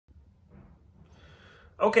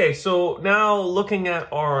Okay, so now looking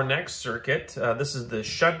at our next circuit, this is the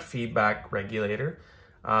shunt feedback regulator.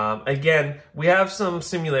 Again, we have some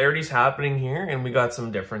similarities happening here and we got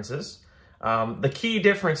some differences. The key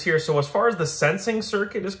difference here, so as far as the sensing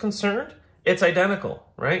circuit is concerned, it's identical,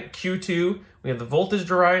 right? Q2, we have the voltage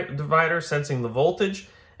divider sensing the voltage,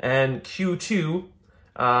 and Q2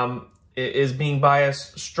 is being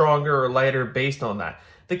biased stronger or lighter based on that.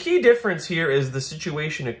 The key difference here is the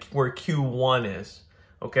situation where Q1 is,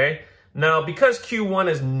 okay? Now, because Q1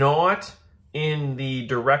 is not in the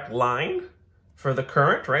direct line for the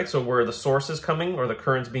current, right? So where the source is coming or the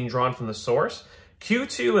current's being drawn from the source,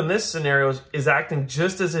 Q2 in this scenario is acting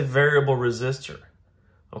just as a variable resistor,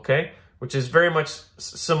 okay? Which is very much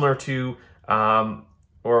similar to,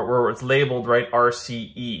 or it's labeled, right,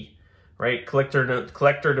 RCE, right? Collector to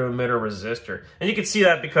emitter resistor. And you can see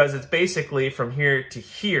that because it's basically from here to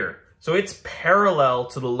here. So it's parallel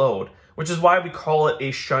to the load, which is why we call it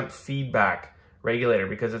a shunt feedback regulator,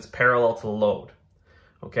 because it's parallel to the load,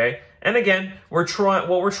 okay? And again, what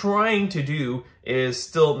we're trying to do is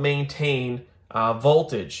still maintain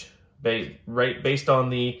voltage, based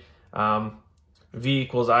on the V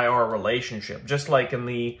equals IR relationship, just like in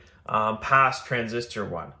the past transistor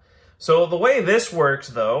one. So the way this works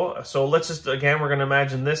though, so let's just, again, we're gonna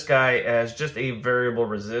imagine this guy as just a variable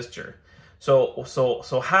resistor. So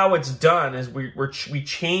how it's done is we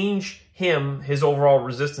change his overall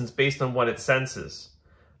resistance based on what it senses,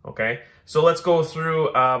 okay? So let's go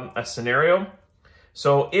through a scenario.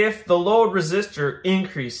 So if the load resistor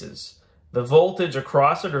increases, the voltage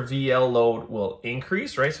across it, or VL load, will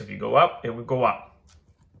increase, right? So if you go up, it would go up.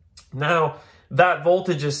 Now, that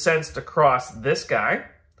voltage is sensed across this guy,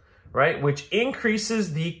 right? Which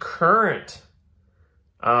increases the current,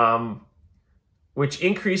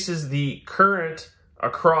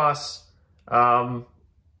 across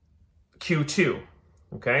Q2,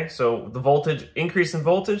 okay? So the increase in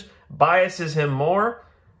voltage biases him more,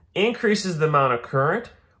 increases the amount of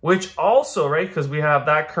current, which also, right, because we have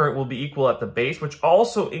that current will be equal at the base, which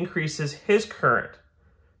also increases his current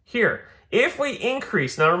here. If we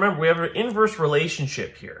increase, now remember, we have an inverse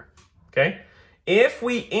relationship here, okay? If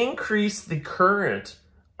we increase the current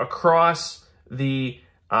across the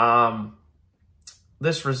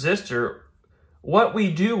this resistor, what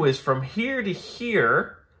we do is from here to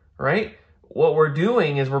here, right, what we're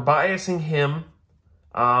doing is we're biasing him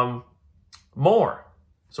more.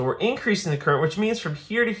 So we're increasing the current, which means from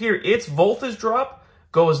here to here, its voltage drop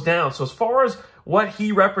goes down. So as far as what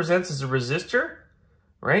he represents as a resistor,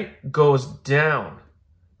 right, goes down,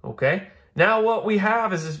 okay? Now what we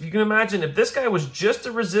have is, if you can imagine, if this guy was just a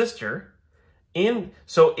resistor,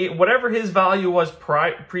 whatever his value was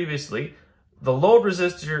previously, the load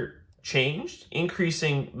resistor changed,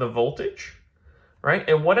 increasing the voltage, right?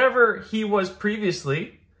 And whatever he was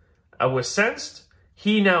previously was sensed,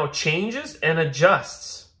 he now changes and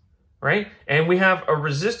adjusts, right? And we have a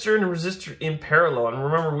resistor and a resistor in parallel. And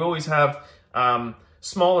remember, we always have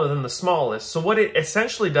smaller than the smallest. So what it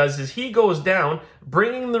essentially does is he goes down,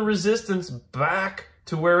 bringing the resistance back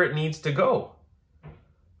to where it needs to go.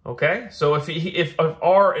 Okay? So if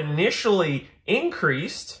R initially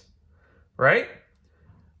increased, right?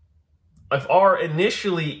 If R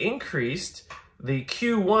initially increased, the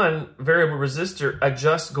Q1 variable resistor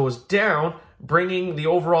goes down, bringing the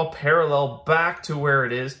overall parallel back to where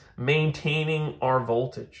it is, maintaining our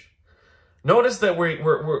voltage. Notice that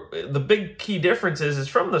the big key difference is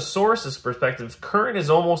from the source's perspective, current is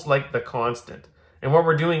almost like the constant. And what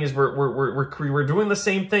we're doing is we're doing the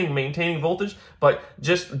same thing, maintaining voltage, but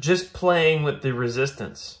just playing with the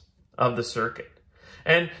resistance of the circuit.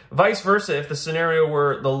 And vice versa, if the scenario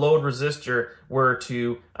where the load resistor were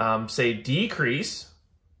to, say, decrease,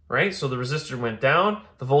 right? So the resistor went down,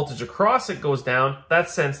 the voltage across it goes down,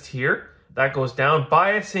 that's sensed here, that goes down,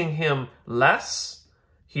 biasing him less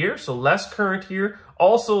here, so less current here,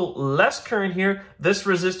 also less current here, this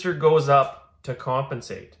resistor goes up to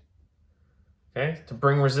compensate, okay? To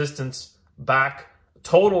bring resistance back,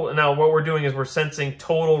 total. Now what we're doing is we're sensing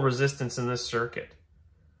total resistance in this circuit,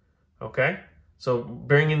 okay? So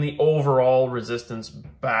bringing the overall resistance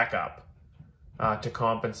back up to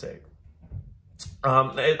compensate.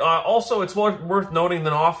 Also, it's worth noting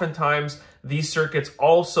that oftentimes these circuits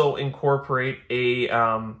also incorporate a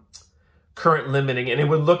current limiting, and it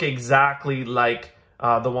would look exactly like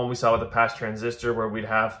the one we saw with the past transistor, where we'd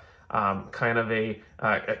have kind of a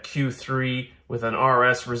Q3 with an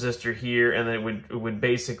RS resistor here, and then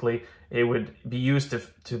it would be used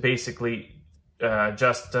to basically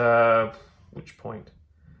adjust which point?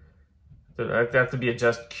 I have to be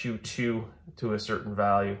adjust Q2 to a certain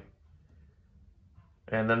value,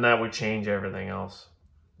 and then that would change everything else.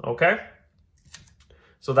 Okay?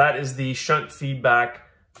 So that is the shunt feedback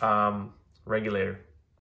regulator.